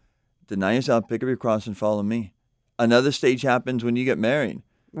 Deny yourself, pick up your cross, and follow me. Another stage happens when you get married.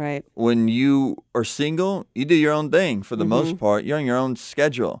 Right. When you are single, you do your own thing for the most part. You're on your own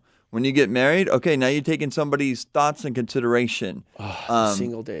schedule. When you get married, okay, now you're taking somebody's thoughts in consideration.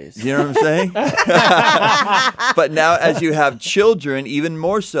 Single days. You know what I'm saying? But now as you have children, even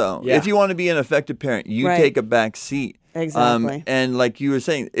more so. Yeah. If you want to be an effective parent, you Right. take a back seat. Exactly. And like you were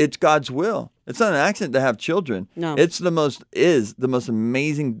saying, it's God's will. It's not an accident to have children. No. It's the most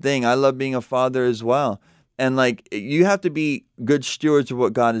amazing thing. I love being a father as well. And like you have to be good stewards of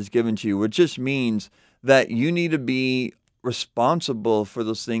what God has given to you, which just means that you need to be responsible for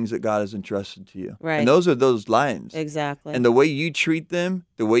those things that God has entrusted to you. Right. And those are those lives. Exactly. And the way you treat them,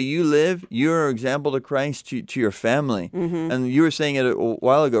 the way you live, you're an example to Christ to your family. And you were saying it a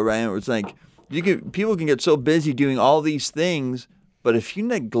while ago, Ryan. It was like people can get so busy doing all these things, but if you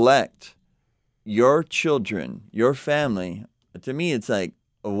neglect your children, your family, to me, it's like,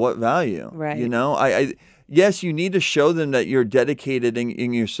 of what value? Right. You know, yes, you need to show them that you're dedicated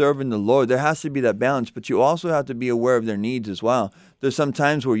and you're serving the Lord. There has to be that balance, but you also have to be aware of their needs as well. There's some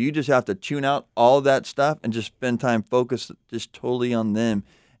times where you just have to tune out all that stuff and just spend time focused just totally on them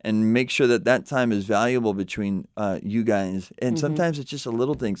and make sure that time is valuable between you guys. And sometimes it's just the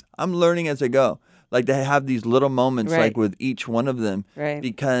little things. I'm learning as I go. Like to have these little moments Right. like with each one of them. Right.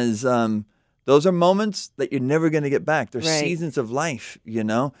 Because those are moments that you're never going to get back. They're Right. seasons of life, you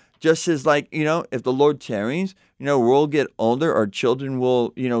know? Just as like, you know, if the Lord tarries, you know, we'll get older. Our children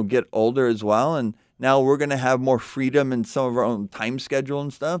will, you know, get older as well. And now we're going to have more freedom in some of our own time schedule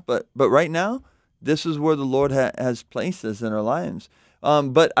and stuff. But right now, this is where the Lord has placed us in our lives.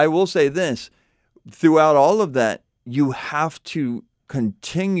 But I will say this, throughout all of that, you have to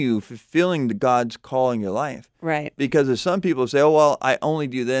continue fulfilling the God's call in your life. Right. Because there's some people who say, oh, well, I only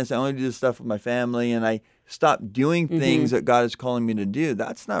do this. I only do this stuff with my family. And I stop doing things that God is calling me to do.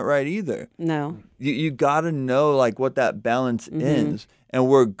 That's not right either. No. You got to know like what that balance is. And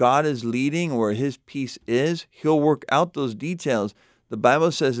where God is leading, where his peace is, he'll work out those details. The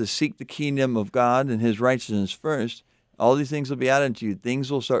Bible says to seek the kingdom of God and his righteousness first. All these things will be added to you.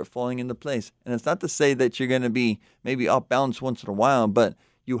 Things will start falling into place. And it's not to say that you're going to be maybe off balance once in a while, but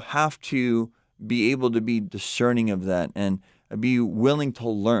you have to be able to be discerning of that and be willing to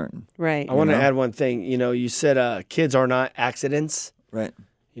learn. Right. I want to add one thing. You know, you said kids are not accidents. Right.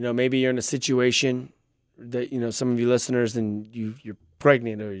 You know, maybe you're in a situation that, you know, some of you listeners and you're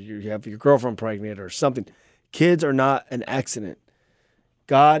pregnant or you have your girlfriend pregnant or something. Kids are not an accident.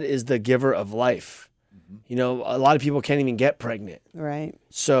 God is the giver of life. You know, a lot of people can't even get pregnant. Right.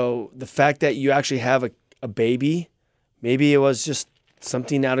 So the fact that you actually have a baby, maybe it was just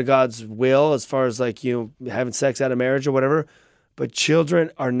something out of God's will as far as like, you know, having sex out of marriage or whatever. But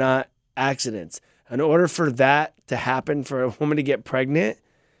children are not accidents. In order for that to happen, for a woman to get pregnant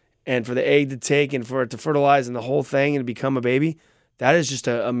and for the egg to take and for it to fertilize and the whole thing and become a baby, that is just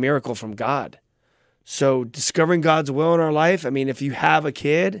a miracle from God. So discovering God's will in our life, I mean, if you have a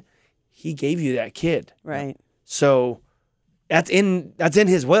kid, he gave you that kid. Right. So that's in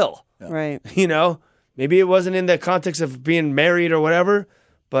his will. Right. You know, maybe it wasn't in the context of being married or whatever,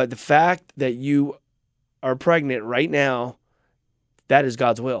 but the fact that you are pregnant right now, that is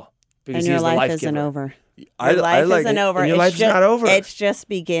God's will. Because And your he is the life life isn't giver. over. I Your life like isn't over. And your It's life's just, not over. It's just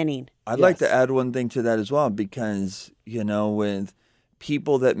beginning. I'd like Yes. to add one thing to that as well, because, you know, with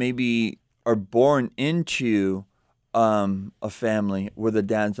people that maybe are born into a family where the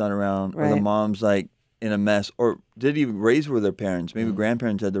dad's not around or the Right. mom's like in a mess or didn't even raise with their parents. Maybe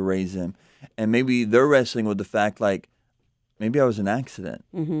grandparents had to raise them. And maybe they're wrestling with the fact like, maybe I was an accident.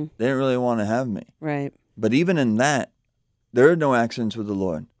 Mm-hmm. They didn't really want to have me. Right. But even in that, there are no accidents with the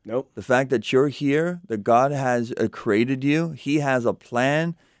Lord. Nope. The fact that you're here, that God has created you, he has a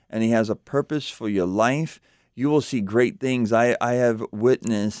plan and he has a purpose for your life. You will see great things. I have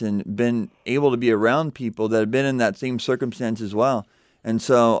witnessed and been able to be around people that have been in that same circumstance as well. And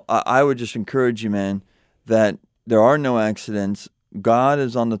so I would just encourage you, man, that there are no accidents. God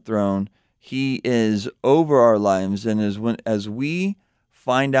is on the throne. He is over our lives. And as we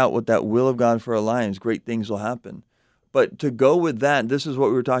find out what that will of God for our lives, great things will happen. But to go with that, this is what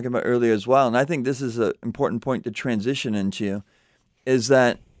we were talking about earlier as well, and I think this is an important point to transition into, is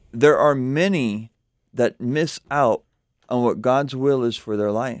that there are many that miss out on what God's will is for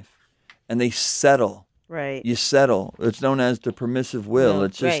their life, and they settle. Right. You settle. It's known as the permissive will. Will,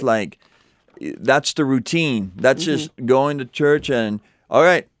 It's just right. like, that's the routine. That's just going to church and, all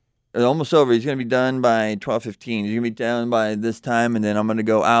right, it's almost over. He's going to be done by 12:15. He's going to be done by this time, and then I'm going to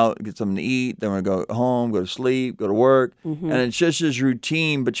go out, get something to eat. Then I'm going to go home, go to sleep, go to work. And it's just this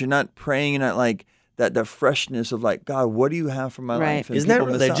routine, but you're not praying, and not like that freshness of like, God, what do you have for my Right. life? And Isn't that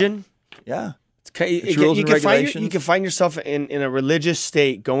people miss out. religion? Yeah. It's rules you and can find regulations. you can find yourself in a religious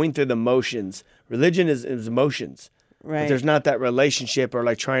state going through the motions. Religion is emotions. But Right. there's not that relationship or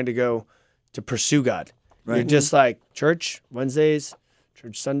like trying to go to pursue God. You're Right. just like church Wednesdays,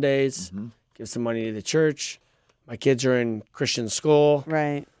 church Sundays, Mm-hmm. give some money to the church. My kids are in Christian school.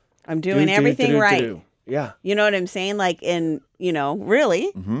 Right. I'm doing everything right. Yeah. You know what I'm saying? Like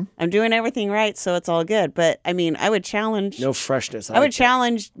really, I'm doing everything right, so it's all good. But I mean, I would challenge. No freshness. I would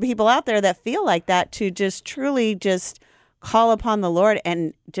challenge people out there that feel like that to just truly just call upon the Lord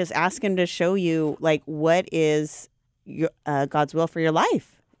and just ask Him to show you like what is your, God's will for your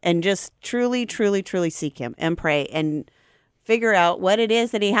life, and just truly, truly, truly seek Him and pray and figure out what it is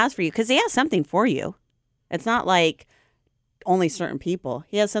that He has for you, because He has something for you. It's not like only certain people.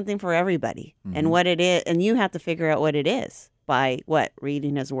 He has something for everybody, and what it is, and you have to figure out what it is by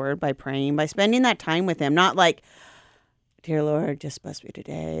reading His Word, by praying, by spending that time with Him. Not like, dear Lord, just bless me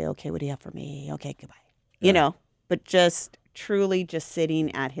today. Okay, what do you have for me? Okay, goodbye. You know, but just truly just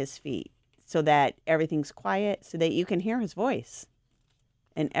sitting at His feet so that everything's quiet, so that you can hear His voice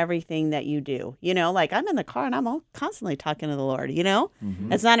in everything that you do. You know, like I'm in the car and I'm all constantly talking to the Lord, you know?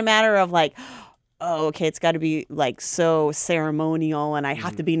 It's not a matter of like, oh, okay, it's got to be like so ceremonial and I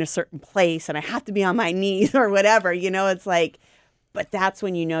have to be in a certain place and I have to be on my knees or whatever, you know? It's like, but that's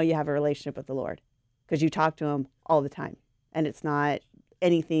when you know you have a relationship with the Lord, because you talk to Him all the time, and it's not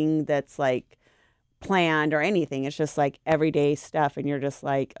anything that's like planned or anything. It's just like everyday stuff, and you're just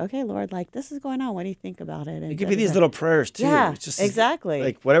like, okay, Lord, like this is going on. What do you think about it? And It could be these little prayers too. Yeah, It's just exactly.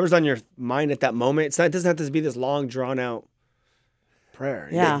 Like whatever's on your mind at that moment. It doesn't have to be this long, drawn out prayer.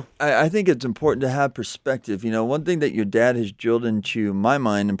 Yeah. I think it's important to have perspective. You know, one thing that your dad has drilled into my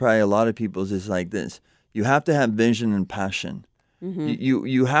mind, and probably a lot of people's, is like this: you have to have vision and passion.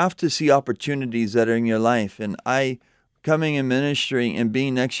 You have to see opportunities that are in your life. And coming and ministering and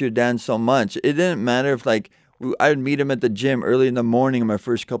being next to your dad so much, it didn't matter if like I would meet him at the gym early in the morning in my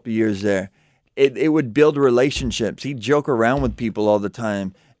first couple of years there. It would build relationships. He'd joke around with people all the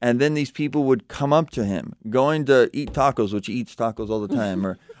time. And then these people would come up to him, going to eat tacos, which he eats tacos all the time,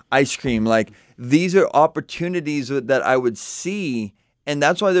 or ice cream. Like, these are opportunities that I would see. And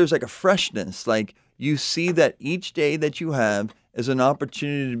that's why there's like a freshness. Like, you see that each day that you have is an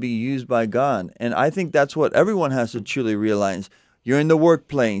opportunity to be used by God. And I think that's what everyone has to truly realize. You're in the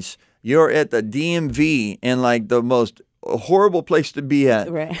workplace. You're at the DMV, and like the most horrible place to be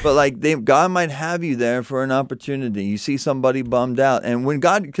at. Right. But like God might have you there for an opportunity. You see somebody bummed out. And when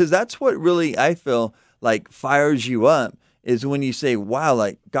God, because that's what really I feel like fires you up, is when you say, wow,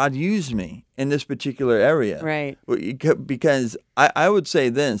 like God used me in this particular area. Right. Because I would say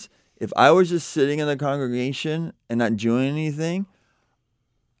this: if I was just sitting in the congregation and not doing anything,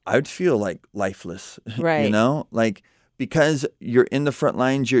 I would feel like lifeless. Right. You know, like, because you're in the front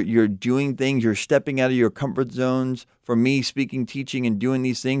lines, you're doing things, you're stepping out of your comfort zones. For me, speaking, teaching, and doing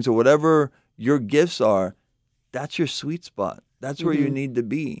these things, or whatever your gifts are, that's your sweet spot. That's where you need to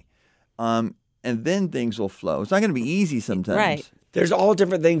be. And then things will flow. It's not going to be easy sometimes. Right. There's all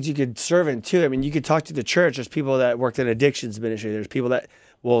different things you could serve in too. I mean, you could talk to the church. There's people that worked in addictions ministry. There's people that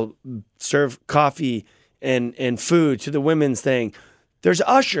will serve coffee and food to the women's thing. There's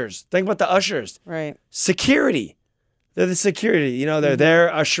ushers. Think about the ushers. Right. Security. They're the security. You know, they're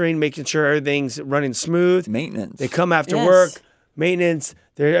there ushering, making sure everything's running smooth. Maintenance. They come after Yes. work. Maintenance.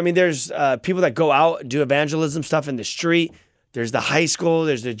 There's people that go out, do evangelism stuff in the street. There's the high school.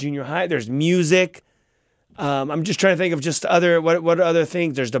 There's the junior high. There's music. I'm just trying to think of just what other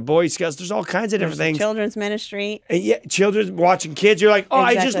things. There's the Boy Scouts. There's all kinds of different things. Children's ministry. And yeah, children watching kids. You're like, oh,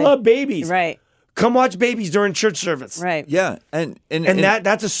 I just Exactly. love babies. Right. Come watch babies during church service. Right. Yeah. And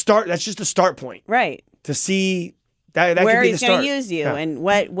that's a start. That's just a start point Right. to see that Where could be He's the going start. to use you Yeah. and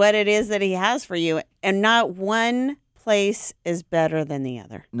what it is that He has for you. And not one place is better than the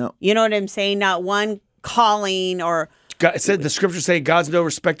other. No. You know what I'm saying? Not one calling or God, it said the scriptures say God's no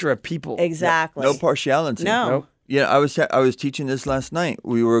respecter of people. exactly. no partiality. No. Nope. Yeah, I was teaching this last night.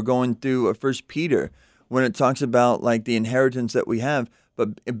 We were going through 1 Peter when it talks about like the inheritance that we have.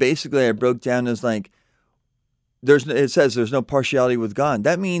 But basically, I broke down as like, it says there's no partiality with God.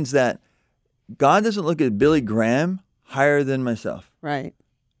 That means that God doesn't look at Billy Graham higher than myself Right.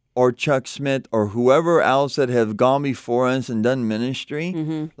 or Chuck Smith or whoever else that have gone before us and done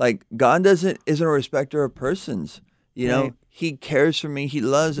ministry. Like God isn't a respecter of persons. You know, Right. He cares for me. He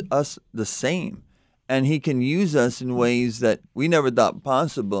loves us the same. And He can use us in ways that we never thought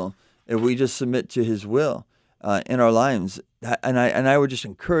possible if we just submit to His will in our lives. And I would just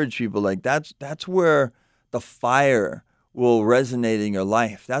encourage people, like that's where the fire will resonate in your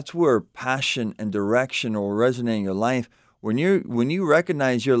life. That's where passion and direction will resonate in your life. When you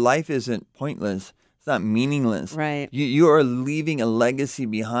recognize your life isn't pointless, it's not meaningless. Right. You are leaving a legacy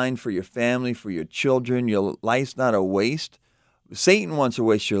behind for your family, for your children. Your life's not a waste. Satan wants to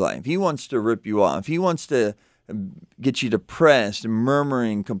waste your life. He wants to rip you off. He wants to get you depressed and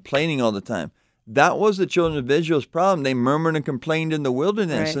murmuring, complaining all the time. That was the children of Israel's problem. They murmured and complained in the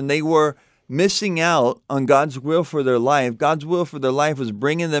wilderness, Right. and they were missing out on God's will for their life. God's will for their life was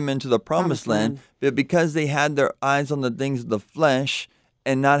bringing them into the promised land, but because they had their eyes on the things of the flesh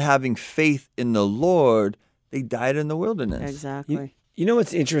and not having faith in the Lord, they died in the wilderness. Exactly. You know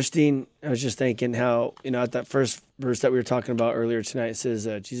what's interesting? I was just thinking how, at that first verse that we were talking about earlier tonight, it says,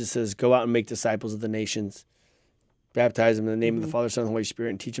 Jesus says, go out and make disciples of the nations, baptize them in the name of the Father, Son, and Holy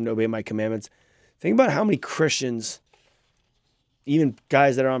Spirit, and teach them to obey my commandments. Think about how many Christians, even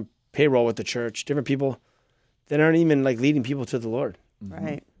guys that are on payroll with the church, different people that aren't even like leading people to the Lord.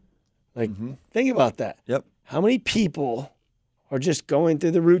 Right. Like, think about that. Yep. How many people are just going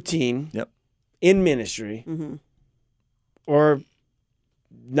through the routine Yep. in ministry or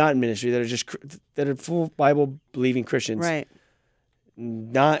not in ministry that are full Bible believing Christians, Right.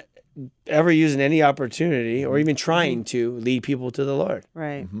 not ever using any opportunity or even trying to lead people to the Lord?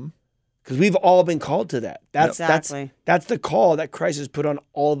 Right. Because we've all been called to that. Exactly. That's the call that Christ has put on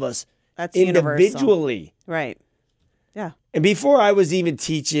all of us That's universal. individually. Right. Yeah. And before I was even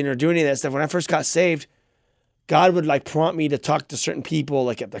teaching or doing any of that stuff, when I first got saved, God would like prompt me to talk to certain people,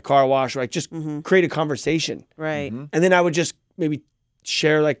 like at the car wash, or like just create a conversation. Right. And then I would just maybe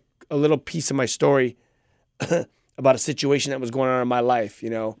share like a little piece of my story about a situation that was going on in my life,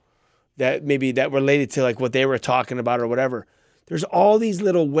 that related to like what they were talking about or whatever. There's all these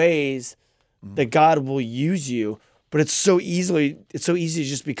little ways that God will use you, but it's so easy to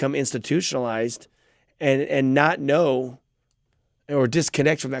just become institutionalized and not know or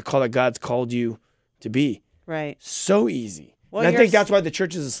disconnect from that call that God's called you to be. Right. So easy. Well, And I you're think that's why the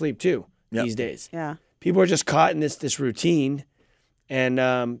church is asleep too Yep. these days. Yeah. People are just caught in this routine, and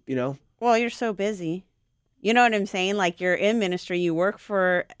Well, you're so busy. You know what I'm saying? Like you're in ministry, you work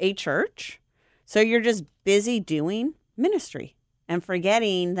for a church, so you're just busy doing ministry and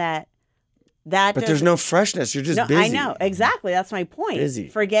forgetting that. but there's no freshness. You're just No, busy. I know. Exactly. That's my point. Busy.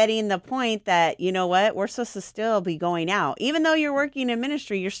 Forgetting the point that, you know what, we're supposed to still be going out. Even though you're working in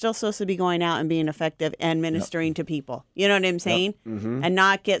ministry, you're still supposed to be going out and being effective and ministering to people. You know what I'm saying? And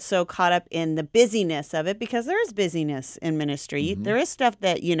not get so caught up in the busyness of it, because there is busyness in ministry. There is stuff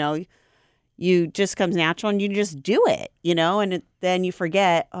that, you just comes natural and you just do it, and then you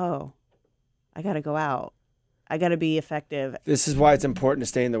forget, oh, I got to go out. I got to be effective. This is why it's important to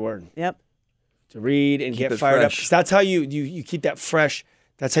stay in the Word, Yep. to read and get it fired up. fresh. 'Cause that's how you keep that fresh.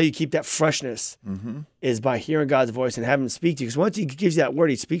 That's how you keep that freshness, is by hearing God's voice and having Him speak to you. Because once He gives you that word,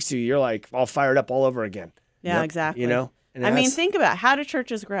 He speaks to you, you're like all fired up all over again. Yeah, Yep. exactly. And I mean, that's- think about how do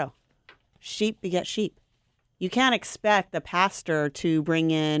churches grow? Sheep beget sheep. You can't expect the pastor to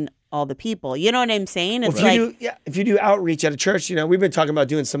bring in all the people. You know what I'm saying? It's if you do outreach at a church, we've been talking about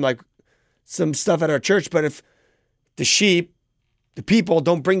doing some stuff at our church. But if the people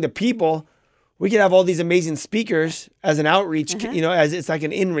don't bring the people, we could have all these amazing speakers as an outreach, as it's like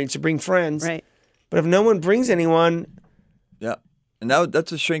an in-reach to bring friends. right. But if no one brings anyone, Yeah. And that's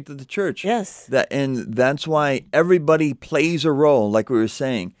the strength of the church. Yes. And that's why everybody plays a role, like we were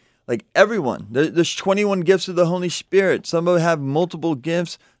saying. Like everyone. There's 21 gifts of the Holy Spirit. Some of them have multiple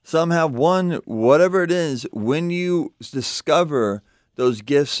gifts. Some have one. Whatever it is, when you discover those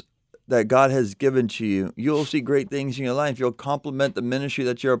gifts that God has given to you, you'll see great things in your life. You'll complement the ministry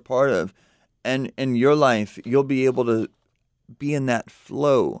that you're a part of. And in your life, you'll be able to be in that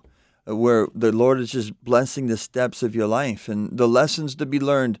flow where the Lord is just blessing the steps of your life and the lessons to be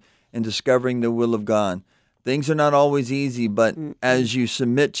learned in discovering the will of God. Things are not always easy, but as you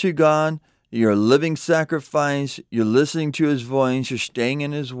submit to God, you're a living sacrifice, you're listening to His voice, you're staying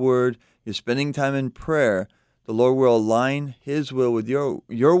in His Word, you're spending time in prayer, the Lord will align His will with your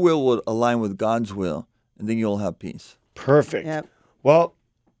will align with God's will, and then you'll have peace. perfect. Yep. Well,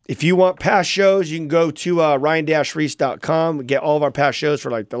 if you want past shows, you can go to ryan-reese.com. Get all of our past shows for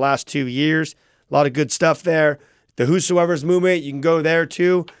like the last 2 years. A lot of good stuff there. the Whosoever's movement. You can go there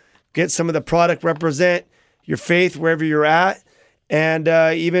too, get some of the product, represent your faith wherever you're at, and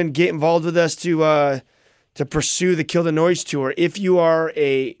even get involved with us to pursue the Kill the Noise tour. If you are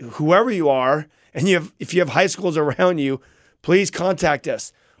whoever you are, and if you have high schools around you, please contact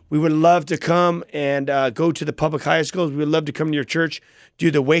us. We would love to come and go to the public high schools. We would love to come to your church,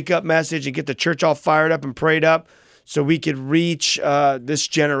 do the wake up message, and get the church all fired up and prayed up so we could reach this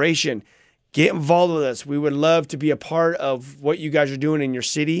generation. Get involved with us. We would love to be a part of what you guys are doing in your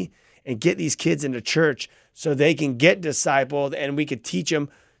city and get these kids into church so they can get discipled and we could teach them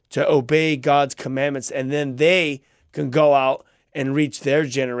to obey God's commandments, and then they can go out and reach their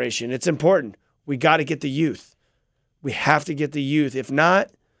generation. It's important. We got to get the youth. We have to get the youth. If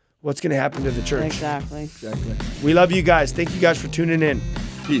not, what's going to happen to the church? Exactly. We love you guys. Thank you guys for tuning in.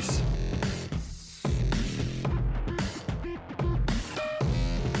 Peace.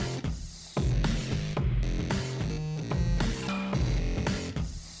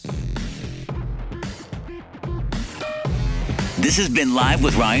 This has been Live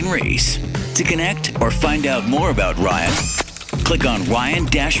with Ryan Reese. To connect or find out more about Ryan, click on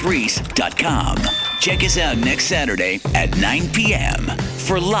ryan-reese.com. Check us out next Saturday at 9 p.m.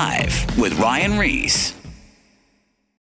 for Live with Ryan Reese.